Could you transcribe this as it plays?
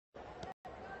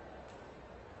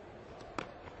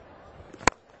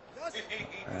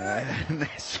And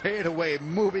straight away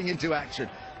moving into action,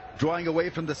 drawing away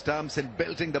from the stumps and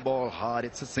belting the ball hard.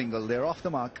 It's a single. They're off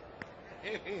the mark.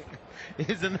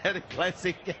 Isn't that a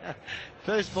classic?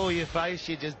 First ball you face,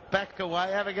 you just back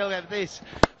away. Have a go at this.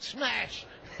 Smash!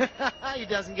 He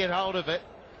doesn't get hold of it.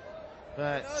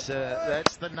 But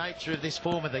that's the nature of this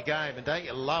form of the game, and don't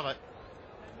you love it?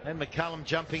 And McCullum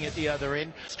jumping at the other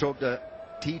end. Stroked a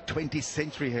T20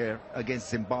 century here against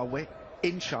Zimbabwe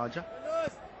in Sharjah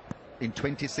in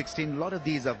 2016. A lot of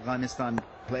these Afghanistan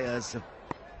players have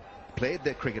played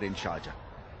their cricket in Sharjah,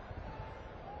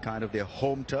 kind of their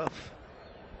home turf.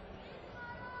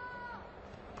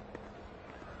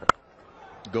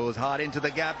 Goes hard into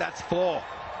the gap. That's 4.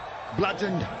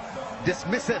 Bludgeoned,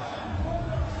 dismissive.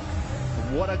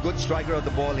 What a good striker of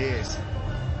the ball he is.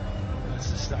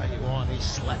 That's the start you want. He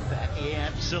slapped that. He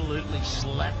absolutely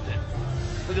slapped it.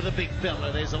 Look at the big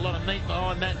fella. There's a lot of meat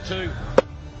behind that too.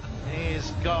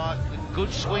 He's got a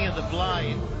good swing of the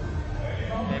blade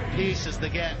and pierces the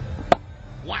gap.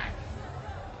 Whack!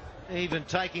 Even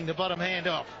taking the bottom hand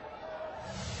off.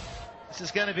 This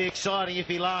is going to be exciting if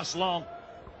he lasts long.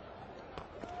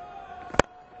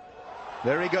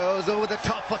 There he goes over the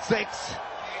top for 6.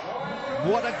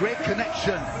 What a great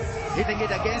connection. Hitting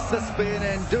it against the spin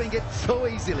and doing it so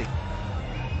easily.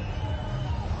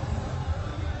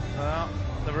 Well,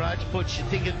 the Rajputs, you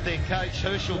think of their coach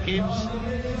Herschel Gibbs.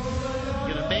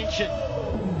 You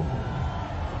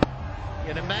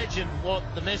can imagine what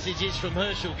the message is from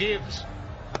Herschel Gibbs.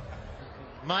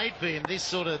 Made for him this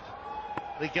sort of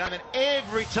the game, and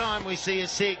every time we see a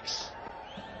 6,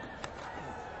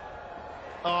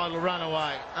 oh, it'll run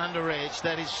away under edge.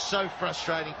 That is so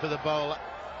frustrating for the bowler.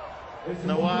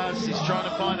 Nawaz is trying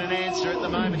to find an answer at the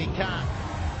moment. He can't.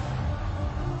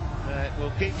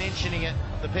 We'll keep mentioning it.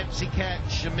 The Pepsi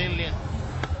Catch, $1 million.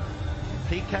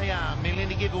 PKR, $1 million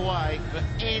to give away for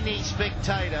any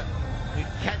spectator who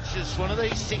catches one of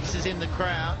these 6s in the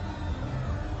crowd.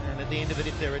 And at the end of it,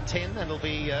 if there are 10, that'll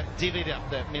be divvied up,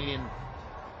 that $1 million.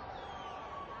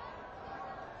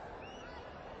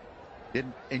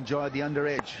 Didn't enjoy the under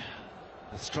edge.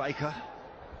 The striker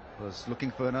was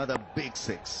looking for another big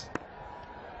 6.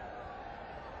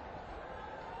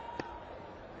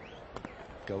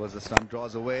 Covers the stump,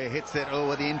 draws away, hits it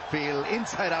over the infield,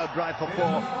 inside out drive for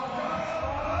 4.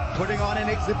 Putting on an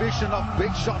exhibition of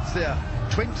big shots there.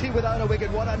 20 without a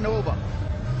wicket. What an over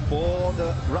for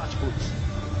the Rajputs.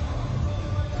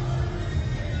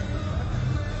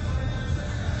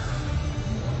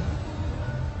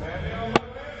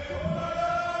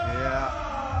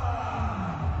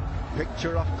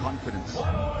 Picture of confidence,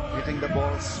 hitting the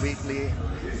ball sweetly.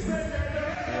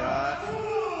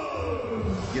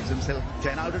 Gives himself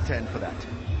 10 out of 10 for that.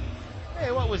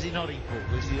 Yeah, what was he nodding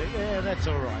for? Was he? Yeah, that's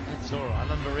all right. That's all right.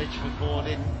 Under edge for 4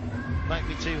 didn't make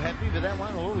me too happy, but that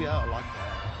one, oh yeah, I like that.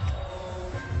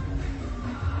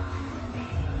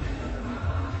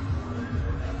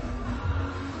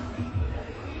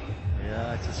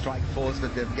 Yeah, it's a strike force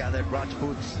that they've gathered.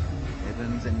 Rajputs,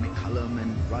 Evans and McCullum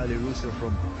and Riley Russo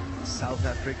from South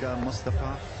Africa,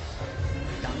 Mustafa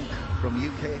Dunk from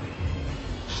UK,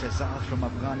 Shehzad from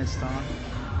Afghanistan.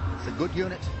 It's a good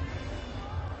unit.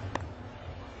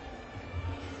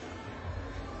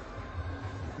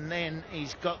 And then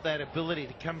he's got that ability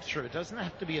to come through. It doesn't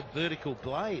have to be a vertical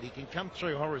blade. He can come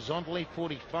through horizontally,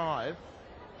 45.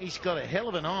 He's got a hell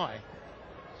of an eye.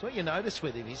 That's what you notice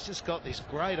with him. He's just got this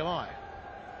great eye.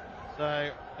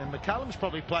 So, and McCullum's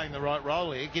probably playing the right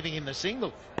role here, giving him the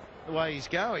single, the way he's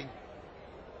going.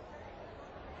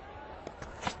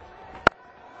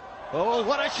 Oh,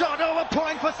 what a shot over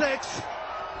point for 6.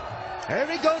 Here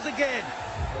he goes again.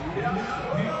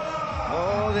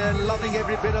 Oh, they're loving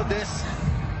every bit of this.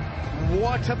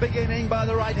 What a beginning by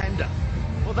the right-hander.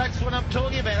 Well, that's what I'm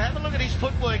talking about. Have a look at his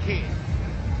footwork here.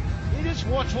 You just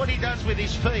watch what he does with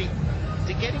his feet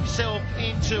to get himself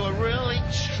into a really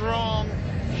strong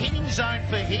hitting zone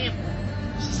for him.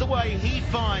 This is the way he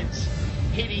finds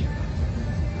hitting,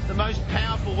 the most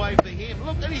powerful way for him.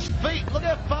 Look at his feet. Look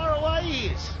how far away he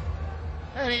is.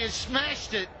 And he has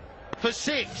smashed it for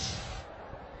 6.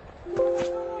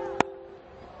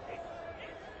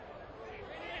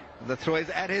 The throw is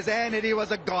at his end and he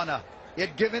was a goner. He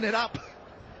had given it up.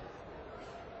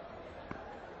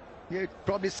 He'd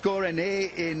probably score an A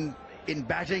in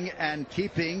batting and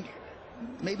keeping.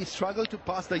 Maybe struggle to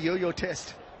pass the yo-yo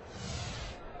test.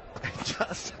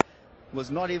 Just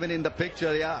was not even in the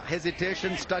picture. Yeah,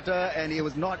 hesitation, stutter, and he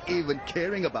was not even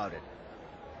caring about it.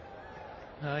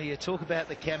 You talk about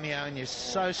the cameo and you're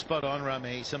so spot on,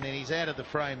 Ramesh. I mean, he's out of the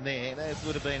frame there. That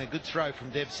would have been a good throw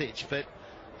from Devcich, but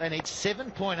they need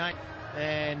 7.8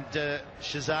 and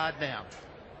Shehzad now.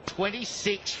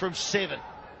 26 from 7.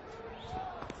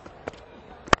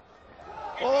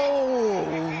 Oh,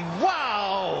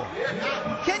 wow!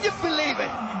 Can you believe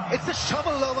it? It's a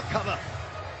shovel over cover.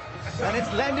 And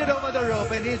it's landed over the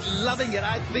rope, and he's loving it.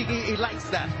 I think he likes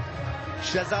that.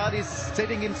 Shahzad is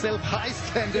setting himself high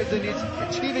standards, and he's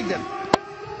achieving them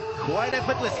quite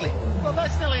effortlessly. Well,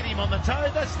 that's nearly him on the toe.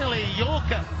 That's nearly a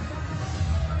Yorker.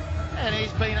 And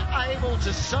he's been able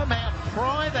to somehow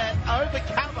pry that over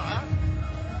cover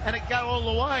and it go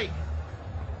all the way.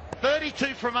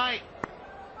 32 from 8.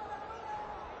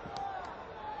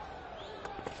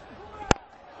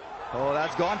 Oh,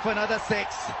 that's gone for another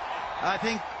 6. I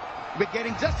think we're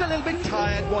getting just a little bit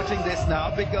tired watching this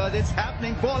now because it's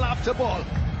happening ball after ball.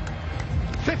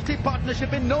 50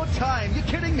 partnership in no time. You're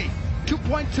kidding me.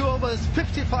 2.2 overs,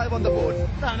 55 on the board.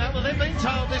 No, well, they've been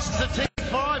told this is a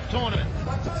T5 tournament.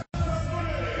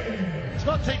 It's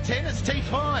not T10, it's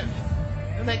T5.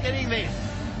 And they're getting there.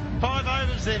 5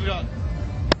 overs they've got.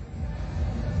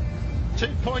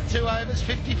 2.2 overs,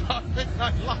 55 with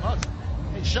no loss.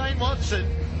 And Shane Watson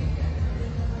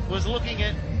was looking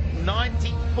at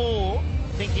 94,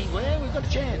 thinking, well, we've got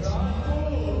a chance.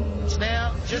 It's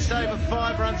now just over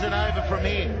 5 runs and over from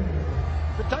here.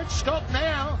 But don't stop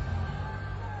now.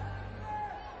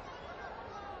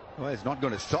 Well, it's not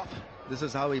going to stop. This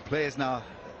is how he plays now.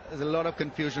 There's a lot of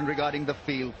confusion regarding the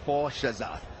field for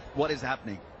Shahzad. What is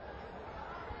happening?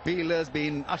 Fielders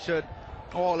being ushered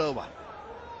all over.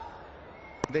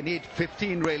 They need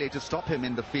 15 really to stop him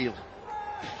in the field.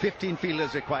 15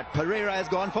 fielders required. Pereira has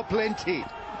gone for plenty.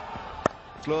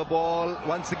 Slow ball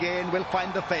once again will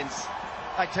find the fence.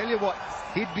 I tell you what,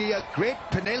 he'd be a great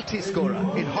penalty scorer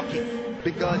in hockey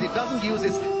because he doesn't use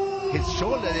his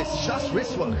shoulder, it's just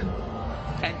wrist work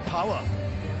and power.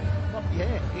 Well,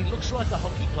 yeah, he looks like a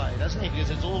hockey player, doesn't he? Because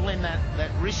it's all in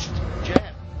that wrist jab.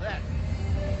 That.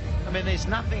 I mean, there's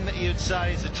nothing that you'd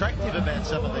say is attractive about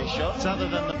some of these shots other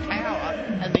than the power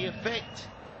and the effect.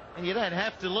 And you don't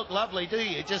have to look lovely, do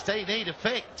you? Just you need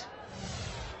effect.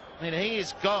 I mean, he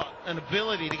has got an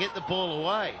ability to get the ball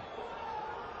away.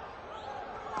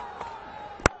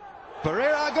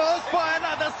 Pereira goes for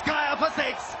another Skyer for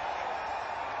 6.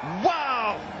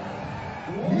 Wow!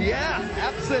 Yeah,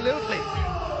 absolutely.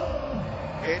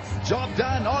 It's job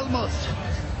done almost.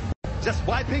 Just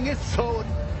wiping his sword.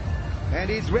 And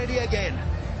he's ready again.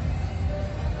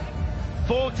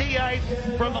 48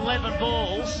 from 11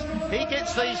 balls. He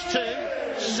gets these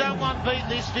 2. Someone beat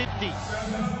this 50.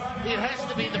 It has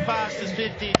to be the fastest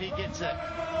 50 if he gets it.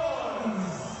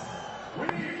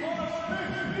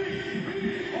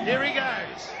 Here he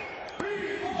goes.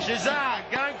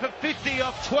 Shahzad going for 50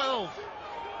 off 12.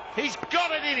 He's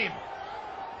got it in him.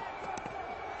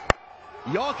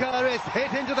 Yorker is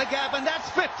hit into the gap, and that's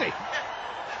 50.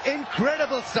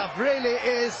 Incredible stuff. Really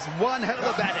is one hell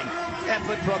of a batting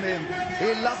effort from him.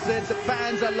 He loves it. The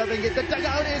fans are loving it. The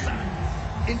dugout is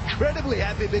incredibly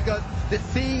happy because they're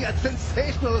seeing a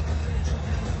sensational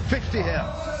 50 here.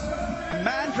 A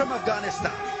man from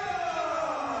Afghanistan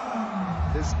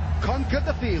has conquered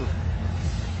the field.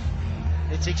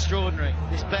 It's extraordinary.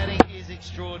 This batting is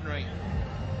extraordinary.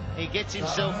 He gets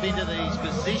himself into these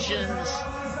positions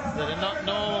that are not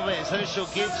normal. There's Herschel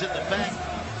Gibbs at the back.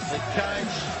 The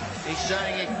coach is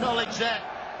saying, acknowledge that.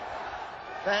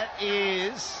 That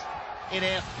is, in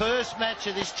our first match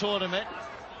of this tournament,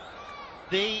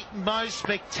 the most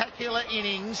spectacular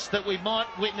innings that we might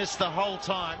witness the whole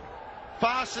time.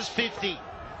 Fastest 50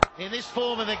 in this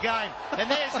form of the game. And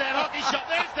there's that hockey shot.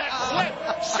 There's that slip.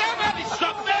 Somebody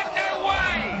stop that. No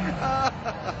way.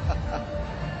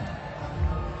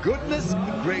 Goodness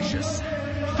gracious.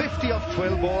 50 off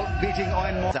 12 ball, beating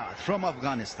Owen from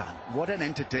Afghanistan. What an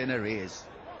entertainer he is.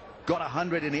 Got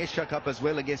 100 in Asia Cup as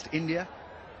well against India.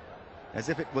 As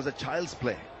if it was a child's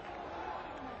play.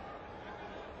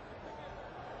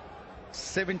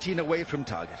 17 away from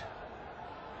target.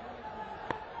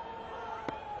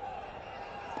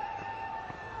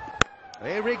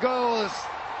 There he goes.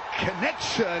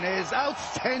 Connection is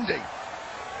outstanding.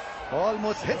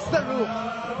 Almost hits the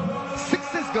roof.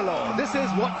 Sixes galore. This is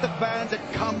what the fans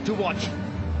had come to watch.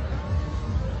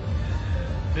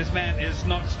 This man is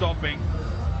not stopping.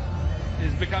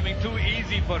 It's becoming too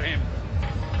easy for him.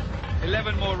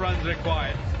 11 more runs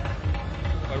required.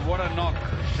 But what a knock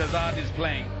Shahzad is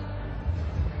playing.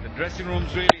 The dressing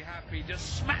room's really happy.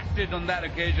 Just smacked it on that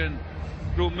occasion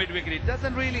through mid-wicket. He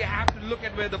doesn't really have to look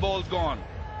at where the ball's gone.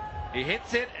 He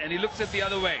hits it and he looks at the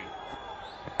other way.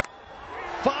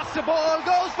 Faster ball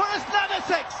goes for another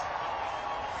 6.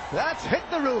 That's hit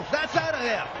the roof. That's out of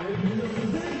there.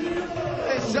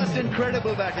 It's just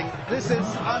incredible batting. This is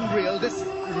unreal. This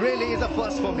really is a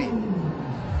first for me.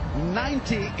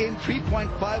 90 in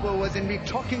 3.5 overs, and we're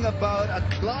talking about a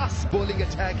class bowling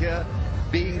attack here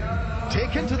being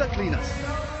taken to the cleaners.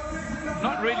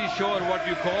 Not really sure what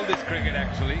you call this cricket,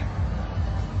 actually.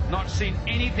 Not seen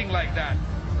anything like that.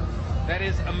 That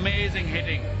is amazing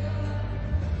hitting.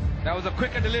 That was a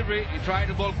quicker delivery. He tried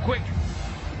to bowl quick.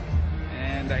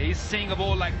 And he's seeing a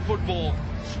ball like football,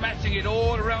 smashing it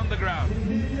all around the ground.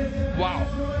 Wow.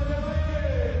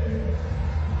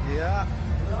 Yeah.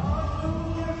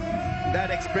 That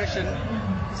expression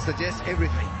suggests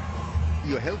everything.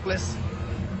 You're helpless,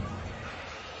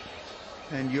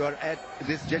 and you are at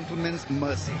this gentleman's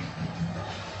mercy.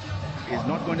 He's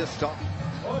not going to stop.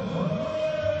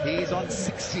 He's on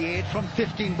 68 from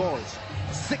 15 balls.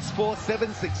 6-4,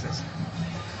 7 sixes.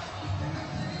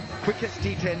 Quickest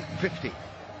T10 50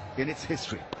 in its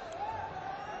history.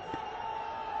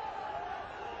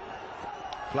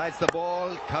 Flies the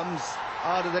ball, comes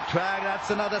out of the track. That's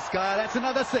another sky. That's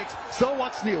another 6. So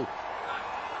what's new?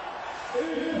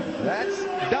 That's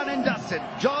done and dusted.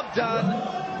 Job done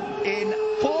in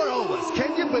 4 overs.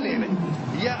 Can you believe it?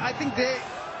 Yeah, I think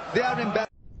they are embarrassed.